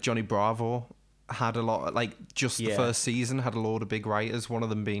 like Johnny Bravo had a lot. Like just the Yeah. first season had a load of big writers. One of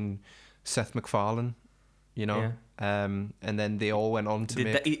them being Seth MacFarlane. You know, and then they all went on to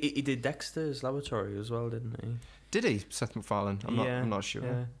make. He did Dexter's Laboratory as well, didn't he? Did he, Seth MacFarlane? I'm not sure.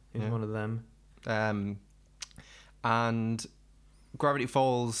 Yeah, he's one of them. And Gravity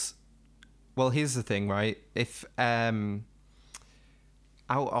Falls. Well, here's the thing, right? If out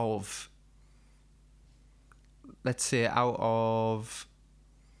of, let's say, out of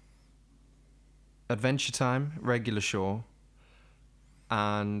Adventure Time, regular show,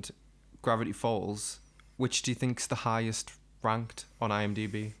 and Gravity Falls, which do you think's the highest ranked on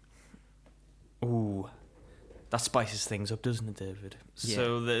IMDb? Ooh, that spices things up, doesn't it, David? Yeah.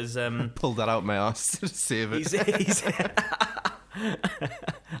 So there's Pulled that out my ass to save it. he's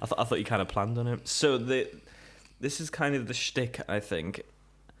I thought you kind of planned on it. So this is kind of the shtick, I think.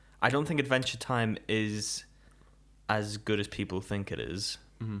 I don't think Adventure Time is as good as people think it is.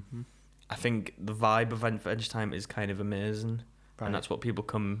 Mm-hmm. I think the vibe of Adventure Time is kind of amazing, Right. and that's what people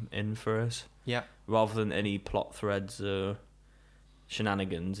come in for it. Yeah. Rather than any plot threads or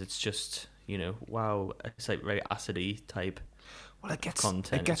shenanigans, it's just, wow, it's like very acidy type. Well, it gets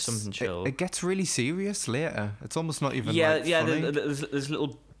content, something chill. It gets really serious later. It's almost not even Yeah, like yeah. funny. There's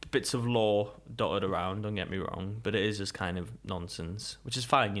little bits of lore dotted around. Don't get me wrong, but it is just kind of nonsense, which is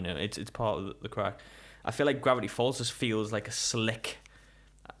fine. It's part of the crack. I feel like Gravity Falls just feels like a slick.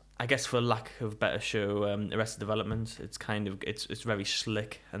 I guess for lack of better show, Arrested Development. It's kind of it's very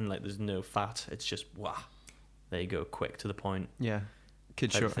slick and like there's no fat. It's just there you go, quick to the point. Yeah, kid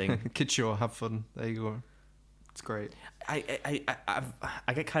type show. of thing. Kid show. Have fun. There you go. It's great. I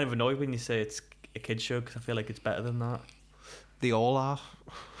get kind of annoyed when you say it's a kid show because I feel like it's better than that. They all are.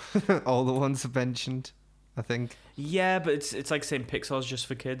 All the ones I've mentioned, I think. Yeah, but it's like saying Pixar's just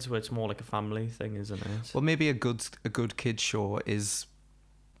for kids, where it's more like a family thing, isn't it? Well, maybe a good kid show is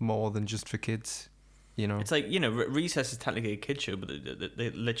more than just for kids. It's like Recess is technically a kid show, but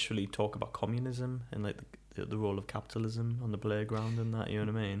they literally talk about communism and like the role of capitalism on the playground and that. You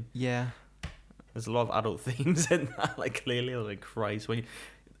know what I mean? Yeah. There's a lot of adult themes in that. Like clearly, like Christ,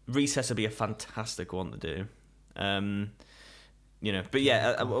 Recess would be a fantastic one to do. But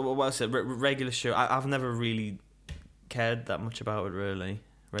yeah, what else? Regular show. I've never really cared that much about it. Really,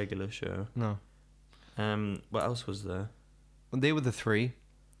 regular show. No. What else was there? Well, they were the three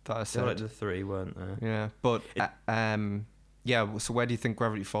that I They said. were like the three, weren't there? Yeah, but yeah. So where do you think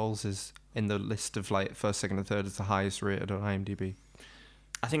Gravity Falls is in the list of like first, second, and third? It's the highest rated on IMDb.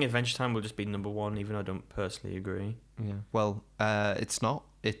 I think Adventure Time will just be number one, even though I don't personally agree. Yeah. Well, it's not.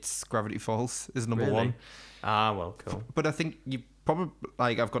 It's Gravity Falls is number Really? one. Ah, well, cool. But I think you probably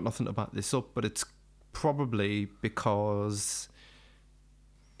I've got nothing to back this up, but it's probably because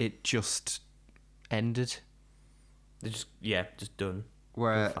it just ended. They're just done.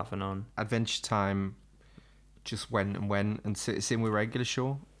 Where Faffing on. Adventure Time just went, and same with regular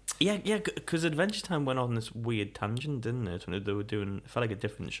show. Yeah, because Adventure Time went on this weird tangent, didn't it? When they were doing, it felt like a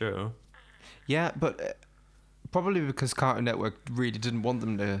different show. Yeah, but probably because Cartoon Network really didn't want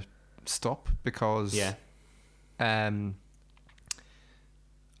them to stop because I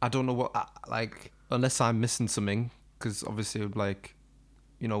don't know what unless I'm missing something, because obviously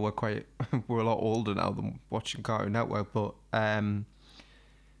we're quite we're a lot older now than watching Cartoon Network, but I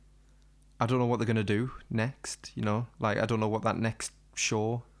don't know what they're gonna do next. I don't know what that next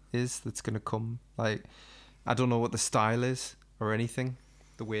show is that's gonna come. I don't know what the style is or anything,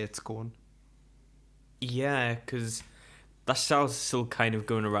 the way it's going. Yeah, because that style's still kind of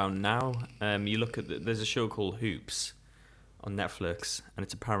going around now. You look at there's a show called Hoops on Netflix, and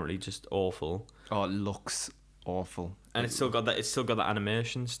it's apparently just awful. Oh, it looks awful. And it's still got that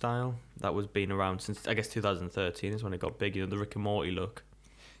animation style that was been around since I guess 2013 is when it got big. The Rick and Morty look.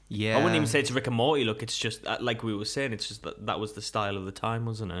 Yeah, I wouldn't even say it's a Rick and Morty look. It's just like we were saying. It's just that was the style of the time,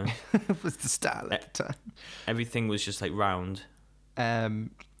 wasn't it? It was the style at the time. Everything was just like round.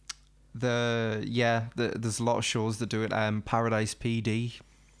 There's a lot of shows that do it. Paradise PD,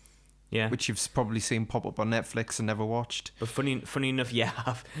 Yeah. which you've probably seen pop up on Netflix and never watched. But funny enough,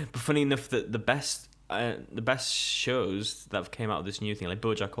 but funny enough that the best shows that have came out of this new thing, like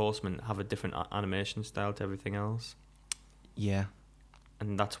BoJack Horseman, have a different animation style to everything else, Yeah.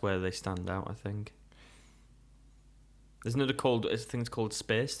 and that's where they stand out. I think. There's another thing's called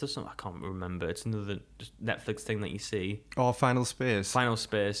Space or something. I can't remember. It's another just Netflix thing that you see. Oh, Final Space. Final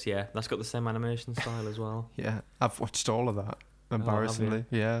Space, yeah, that's got the same animation style as well. Yeah, I've watched all of that. Embarrassingly,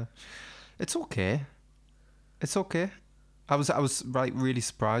 yeah. It's okay. I was like really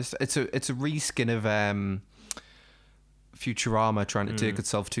surprised. It's a reskin of Futurama trying to take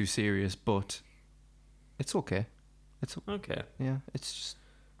itself too serious, but it's okay. It's Okay. yeah. It's just.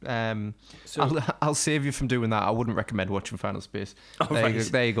 So I'll save you from doing that. I wouldn't recommend watching Final Space. Oh, right.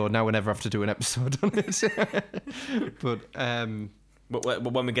 There you go. Now we never have to do an episode on it. But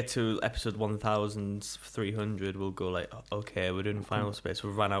But when we get to episode 1300, we'll go like, "Oh, okay, we're doing Final Space.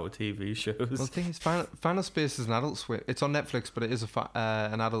 We've run out of TV shows. well, the thing is, Final Space is an Adult Swim. It's on Netflix, but it is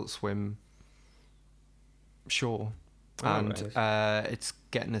an Adult Swim show, and it's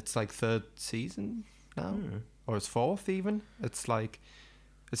getting its like 3rd season now, or its 4th even. It's like.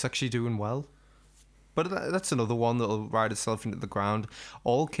 It's actually doing well. But that's another one that'll ride itself into the ground.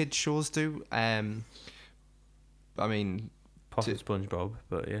 All kids shows do. I mean... Possibly SpongeBob,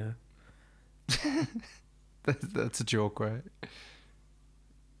 but yeah. That's a joke, right?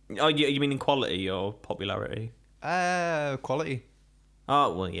 Oh, you mean in quality or popularity? Quality.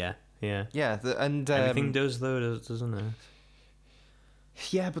 Oh, well, yeah. Yeah. Yeah, and... Everything does, though, doesn't it?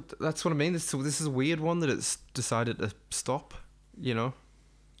 Yeah, but that's what I mean. This is a weird one that it's decided to stop, you know?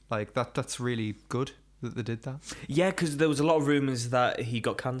 Like, that's really good that they did that. Yeah, because there was a lot of rumours that he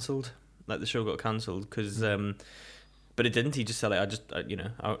got cancelled. Like, the show got cancelled, because... but it didn't. He just said, like,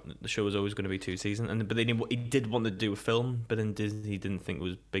 the show was always going to be 2 seasons. But then he did want to do a film, but then Disney didn't think it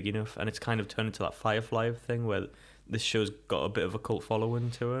was big enough. And it's kind of turned into that Firefly thing, where this show's got a bit of a cult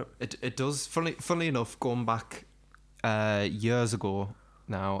following to it. It does. Funnily enough, going back years ago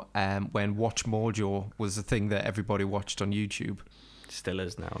now, when Watch Mojo was a thing that everybody watched on YouTube... Still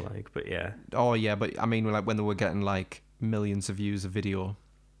is now, like, but yeah. Oh yeah, but I mean, like when they were getting like millions of views of video,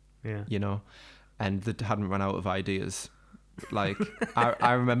 Yeah. you know, and they hadn't run out of ideas. Like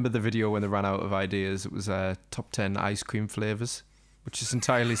I remember the video when they ran out of ideas. It was top 10 ice cream flavors, which is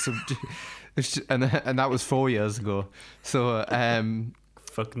entirely and that was 4 years ago. So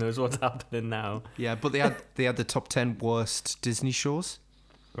fuck knows what's happening now. yeah, but they had the top 10 worst Disney shows,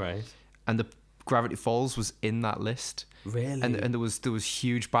 Right. and the Gravity Falls was in that list. Really? And there was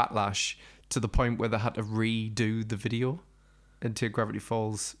huge backlash to the point where they had to redo the video and take Gravity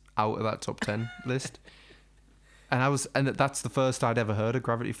Falls out of that top 10 list. And that's the first I'd ever heard of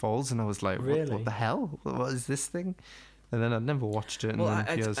Gravity Falls, and I was like, Really? what the hell? What is this thing? And then I'd never watched it, and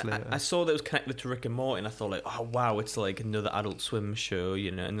then years later. I saw that it was connected to Rick and Morty, and I thought, like, oh wow, it's like another Adult Swim show,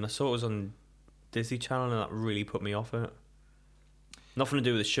 you know. And then I saw it was on Disney Channel, and that really put me off it. Nothing to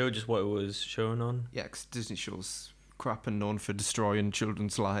do with the show, just what it was showing on. Yeah, because Disney shows crap and known for destroying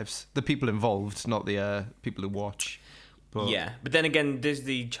children's lives. The people involved, not the people who watch. But yeah, but then again,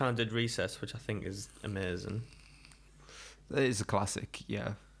 Disney Channel did Recess, which I think is amazing. it is a classic,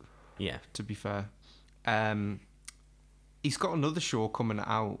 yeah. Yeah. To be fair. He's got another show coming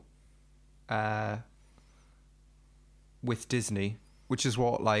out with Disney, which is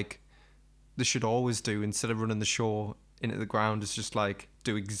what like they should always do. Instead of running the show into the ground, it's just like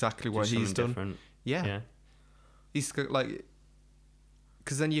do exactly what he's done. Different. Yeah. Yeah. He's got like,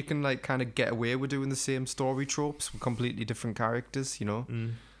 because then you can like kind of get away with doing the same story tropes with completely different characters, you know,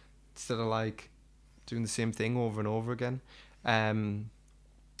 instead of like doing the same thing over and over again.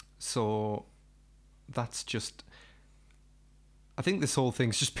 So that's just, I think this whole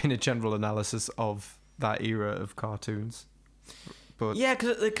thing's just been a general analysis of that era of cartoons. But Yeah,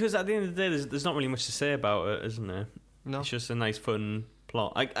 because at the end of the day, there's not really much to say about it, isn't there? no, It's just a nice, fun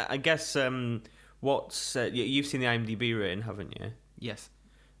plot. I guess what's you've seen the IMDb rating, haven't you? yes,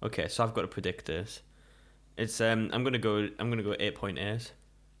 Okay, so I've got to predict this. It's I'm gonna go 8.8.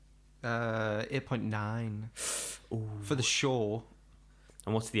 8.9 for the show.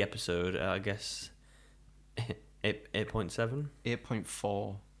 And what's the episode? I guess 8.7.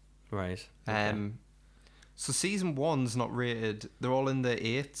 8.4. Right. Okay. So season 1's not rated. They're all in the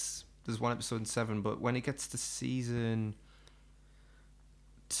 8s. There's one episode in 7, but when it gets to season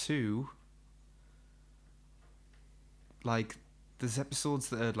 2, like there's episodes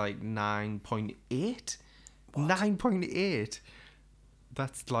that are like 9.8. 9.8.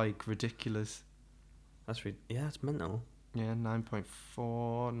 That's like ridiculous. That's that's mental. Yeah, 9.4,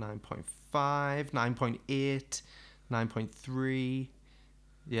 9.5, 9.8, 9.3.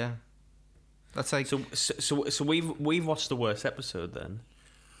 Yeah. That's like So we've watched the worst episode then.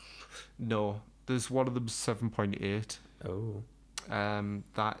 no. There's one of them 7.8. Oh.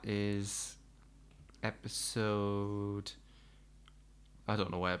 That is episode. I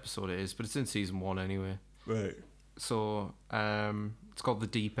don't know what episode it is, but it's in season 1 anyway. Right. So it's called The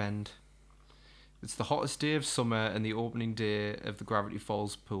Deep End. It's the hottest day of summer and the opening day of the Gravity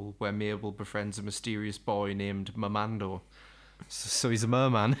Falls pool, where Mabel befriends a mysterious boy named Mamando. So he's a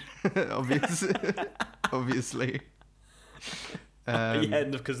merman, obviously. Yeah,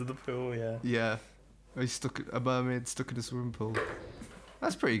 because of the pool. Yeah. Yeah. A mermaid stuck in a swimming pool.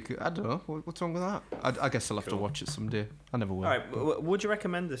 That's pretty good. I don't know. What's wrong with that? I guess I'll have to Cool. watch it someday. I never will. All right. Would you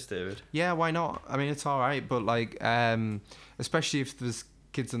recommend this, David? Yeah, why not? I mean, it's all right, but like, especially if there's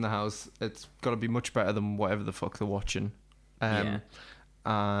kids in the house, it's got to be much better than whatever the fuck they're watching. Yeah.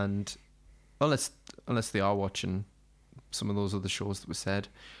 And unless they are watching some of those other shows that were said,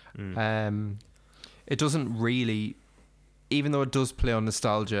 it doesn't really. Even though it does play on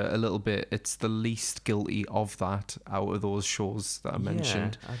nostalgia a little bit, it's the least guilty of that out of those shows that I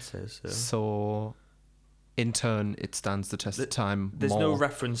mentioned. Yeah, I'd say so. So, in turn, it stands the test of time. There's more. no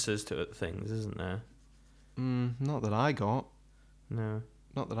references to things, isn't there? Not that I got. No.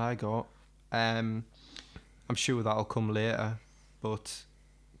 Not that I got. I'm sure that'll come later, but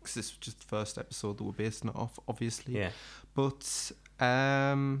because this was just the first episode that we're basing it off, obviously. Yeah. But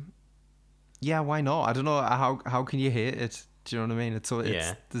yeah, why not? I don't know how can you hate it? Do you know what I mean?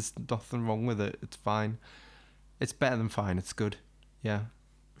 Yeah. There's nothing wrong with it. It's fine. It's better than fine. It's good. Yeah.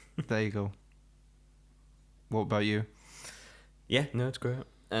 There you go. What about you? Yeah, no, it's great.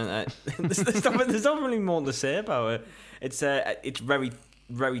 And there's not really more to say about it. It's very,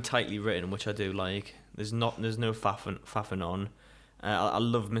 very tightly written, which I do like. There's no faffing on. I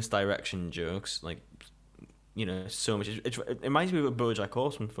love misdirection jokes, like, you know, so much. It reminds me of a BoJack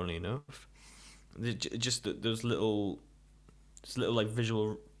Horseman, funnily enough. Just those little like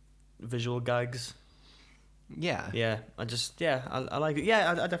visual gags. Yeah. Yeah, I like it.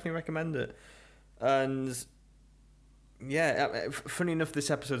 Yeah, I definitely recommend it. And yeah, funny enough, this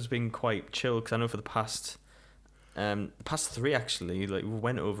episode's been quite chill because I know for the past 3 actually, like, we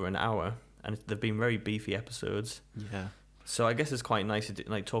went over an hour, and they've been very beefy episodes. Yeah. So I guess it's quite nice to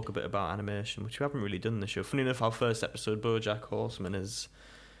like talk a bit about animation, which we haven't really done in the show. Funny enough, our first episode, BoJack Horseman, is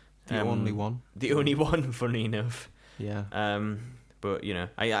the only one. The only one, funny enough. Yeah. But you know,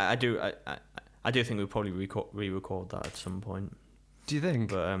 I do think we'll probably re-record that at some point. Do you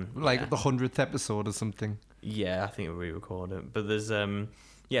think? But like the 100th episode or something? Yeah, I think we'll re-record it. But there's so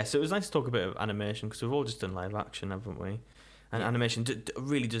it was nice to talk a bit of animation because we've all just done live action, haven't we? And animation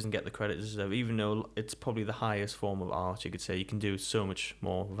really doesn't get the credit it deserves, even though it's probably the highest form of art. You could say you can do so much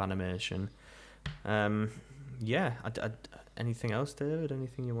more with animation. Yeah. Anything else, David?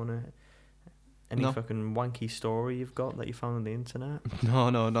 Anything you want to? Any No. fucking wanky story you've got that you found on the internet? No,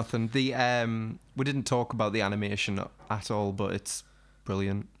 nothing. The we didn't talk about the animation at all, but it's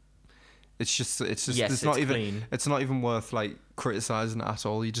brilliant. It's just Yes, it's not even clean. it's not even worth like criticizing it at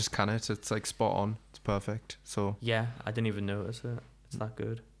all. You just can it. It's like spot on. It's perfect. So Yeah, I didn't even notice it. It's that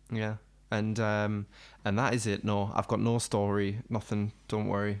good. yeah, and that is it. No, I've got no story. Nothing. Don't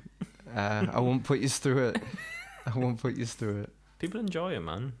worry. I won't put you through it. I won't put you through it. People enjoy it,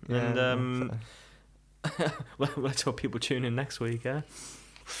 man. Yeah, And well, let's hope people tune in next week, eh?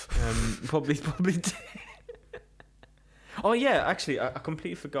 Probably. Oh yeah, actually, I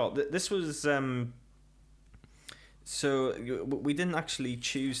completely forgot. This was so we didn't actually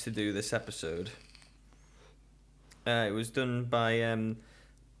choose to do this episode. It was done by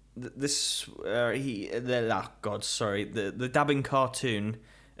the Dabbing Cartoon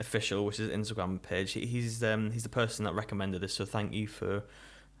official, which is his Instagram page. He's the person that recommended this, so thank you for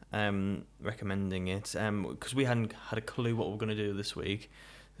recommending it. Because we hadn't had a clue what we were going to do this week,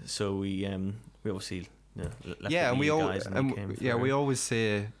 so we obviously left Yeah, it and to we you all guys, and you came through. we always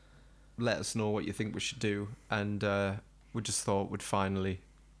say, let us know what you think we should do, and we just thought we'd finally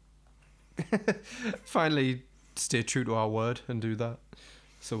stay true to our word and do that.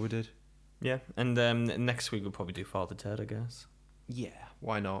 So we did. Yeah, and next week we'll probably do Father Ted, I guess. Yeah,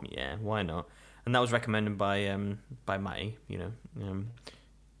 why not? Yeah, why not? And that was recommended by Matty, you know,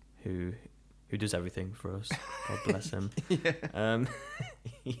 who does everything for us. God bless him. Yeah.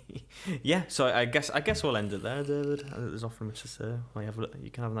 Yeah. So I guess we'll end it there, David. There's not much to say.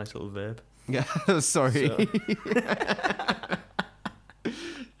 You can have a nice little verb. Yeah. Sorry. So-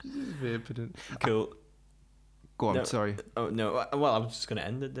 Cool. Go on. No. Sorry. Oh no. Well, I was just gonna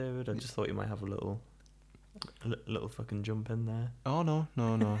end it, David. I just thought you might have a little fucking jump in there. Oh no.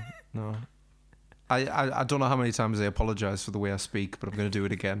 I don't know how many times I apologise for the way I speak, but I'm going to do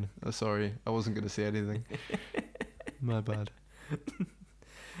it again. Sorry, I wasn't going to say anything. My bad.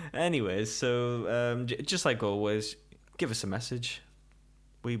 Anyways, so just like always, give us a message.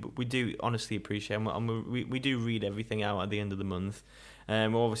 We do honestly appreciate it. And we do read everything out at the end of the month.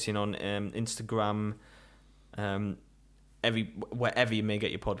 We're obviously on Instagram, wherever you may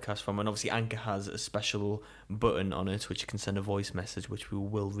get your podcast from, and obviously Anchor has a special button on it which you can send a voice message, which we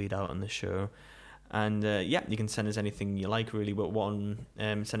will read out on the show. And yeah, you can send us anything you like, really. But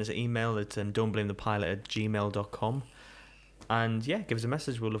send us an email at don'tblamethepilot@gmail.com. And yeah, give us a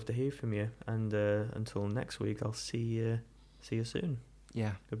message. We'll love to hear from you. And until next week, I'll see you soon.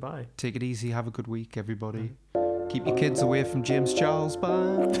 Yeah. Goodbye. Take it easy. Have a good week, everybody. Keep your kids away from James Charles.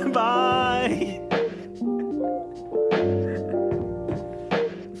 Bye. Bye.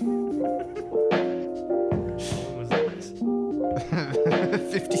 What was that?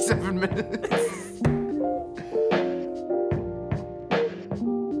 57 minutes.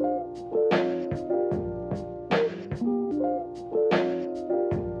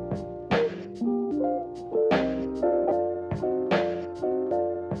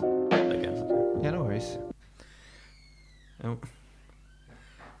 Again. Yeah, no worries. Oh.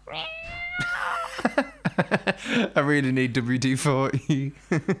 I really need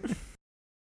WD-40.